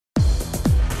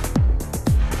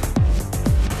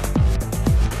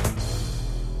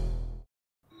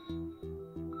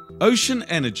Ocean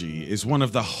energy is one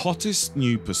of the hottest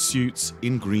new pursuits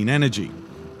in green energy.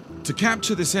 To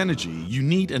capture this energy, you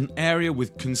need an area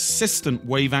with consistent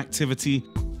wave activity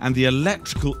and the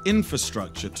electrical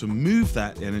infrastructure to move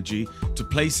that energy to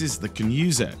places that can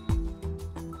use it.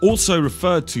 Also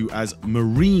referred to as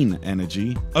marine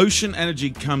energy, ocean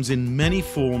energy comes in many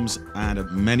forms and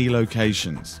at many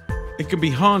locations. It can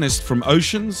be harnessed from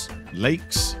oceans,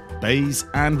 lakes, bays,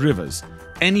 and rivers,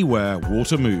 anywhere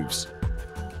water moves.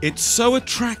 It's so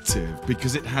attractive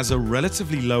because it has a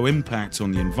relatively low impact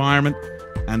on the environment,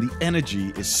 and the energy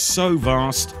is so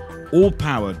vast, all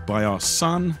powered by our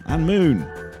sun and moon.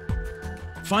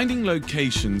 Finding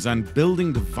locations and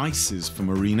building devices for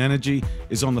marine energy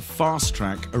is on the fast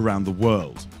track around the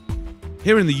world.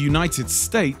 Here in the United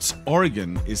States,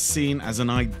 Oregon is seen as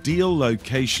an ideal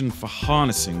location for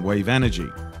harnessing wave energy.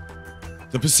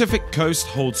 The Pacific coast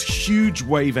holds huge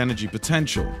wave energy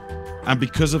potential, and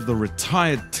because of the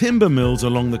retired timber mills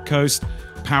along the coast,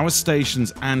 power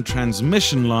stations and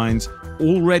transmission lines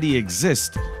already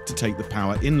exist to take the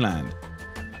power inland.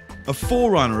 A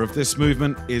forerunner of this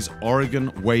movement is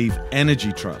Oregon Wave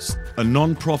Energy Trust, a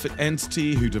non-profit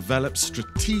entity who develops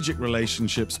strategic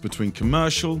relationships between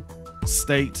commercial,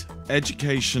 state,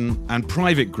 education, and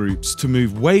private groups to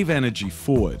move wave energy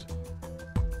forward.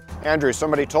 Andrew,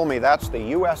 somebody told me that's the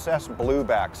USS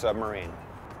Blueback submarine.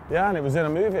 Yeah, and it was in a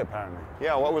movie apparently.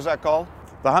 Yeah, what was that called?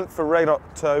 The Hunt for Red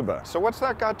October. So what's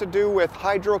that got to do with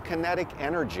hydrokinetic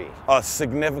energy? A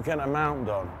significant amount,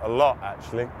 Don. A lot,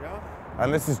 actually. Yeah.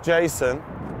 And this is Jason.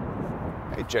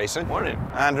 Hey, Jason. Morning.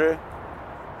 Andrew.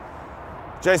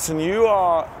 Jason,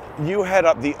 you head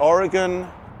up the Oregon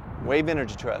Wave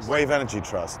Energy Trust. Wave Energy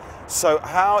Trust. So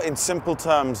how, in simple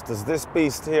terms, does this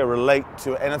beast here relate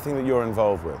to anything that you're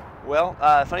involved with? Well,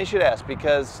 funny you should ask,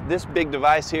 because this big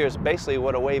device here is basically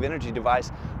what a wave energy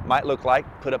device might look like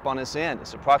put up on this end.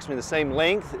 It's approximately the same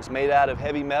length. It's made out of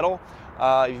heavy metal.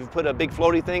 If you put a big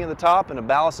floaty thing at the top and a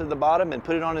ballast at the bottom and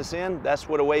put it on this end, that's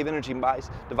what a wave energy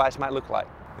device might look like.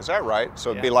 Is that right? So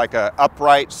it'd be like an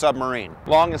upright submarine.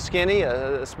 Long and skinny,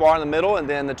 a spar in the middle, and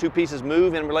then the two pieces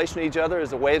move in relation to each other as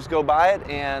the waves go by it,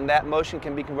 and that motion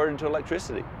can be converted into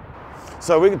electricity.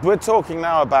 So we're talking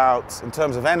now about, in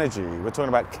terms of energy, we're talking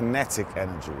about kinetic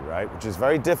energy, right? Which is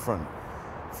very different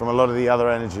from a lot of the other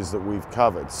energies that we've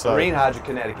covered. So Marine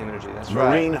hydrokinetic energy, that's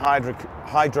marine right.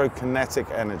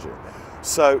 hydrokinetic energy.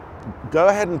 So go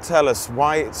ahead and tell us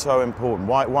why it's so important.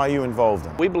 Why are you involved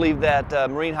in it? We believe that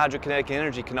marine hydrokinetic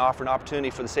energy can offer an opportunity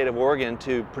for the state of Oregon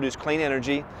to produce clean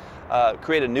energy,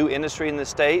 create a new industry in the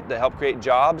state to help create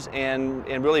jobs and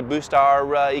really boost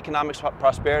our economic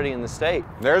prosperity in the state.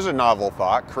 There's a novel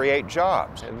thought, create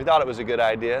jobs. And we thought it was a good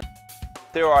idea.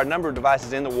 There are a number of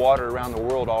devices in the water around the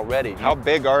world already. How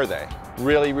big are they?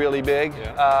 Really, really big.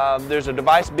 Yeah. There's a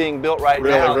device being built right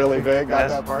now. Really big, got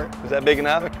that part? Is that big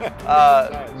enough?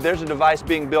 There's a device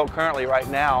being built currently right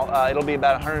now. It'll be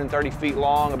about 130 feet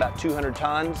long, about 200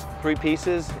 tons, 3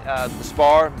 pieces, the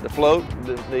spar, the float,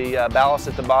 the ballast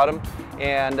at the bottom,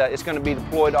 and it's going to be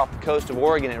deployed off the coast of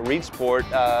Oregon at Reedsport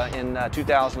in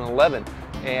 2011.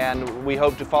 And we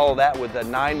hope to follow that with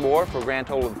 9 more for a grand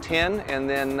total of 10, and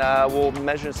then we'll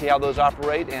measure and see how those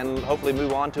operate and hopefully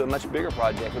move on to a much bigger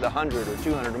project with 100 or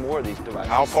 200 or more of these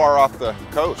devices. How far off the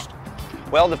coast?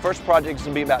 Well, the first project is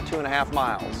going to be about 2.5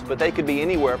 miles, but they could be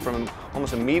anywhere from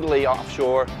almost immediately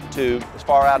offshore to as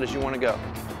far out as you want to go.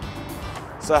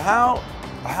 So how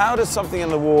does something in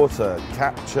the water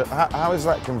capture, how is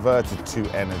that converted to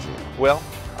energy? Well,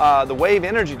 the wave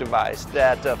energy device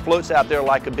that floats out there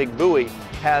like a big buoy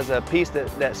has a piece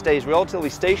that stays relatively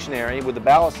stationary with the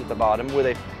ballast at the bottom with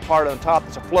a part on top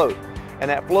that's a float.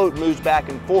 And that float moves back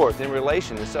and forth in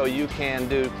relation. So you can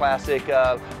do classic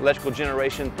electrical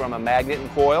generation from a magnet and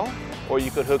coil, or you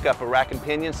could hook up a rack and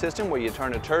pinion system where you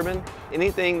turn a turbine.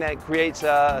 Anything that creates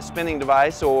a spinning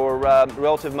device or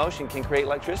relative motion can create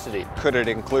electricity. Could it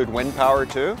include wind power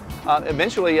too?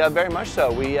 Eventually, very much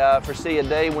so. We foresee a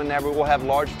day whenever we'll have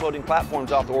large floating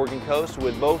platforms off the Oregon coast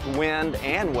with both wind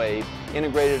and wave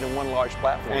integrated in one large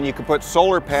platform. And you could put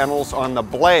solar panels on the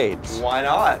blades. Why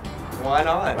not? Why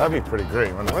not? That'd be pretty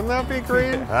green, wouldn't it? Wouldn't that be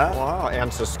green? Huh? Wow,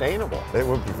 and sustainable. It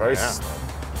would be very sustainable.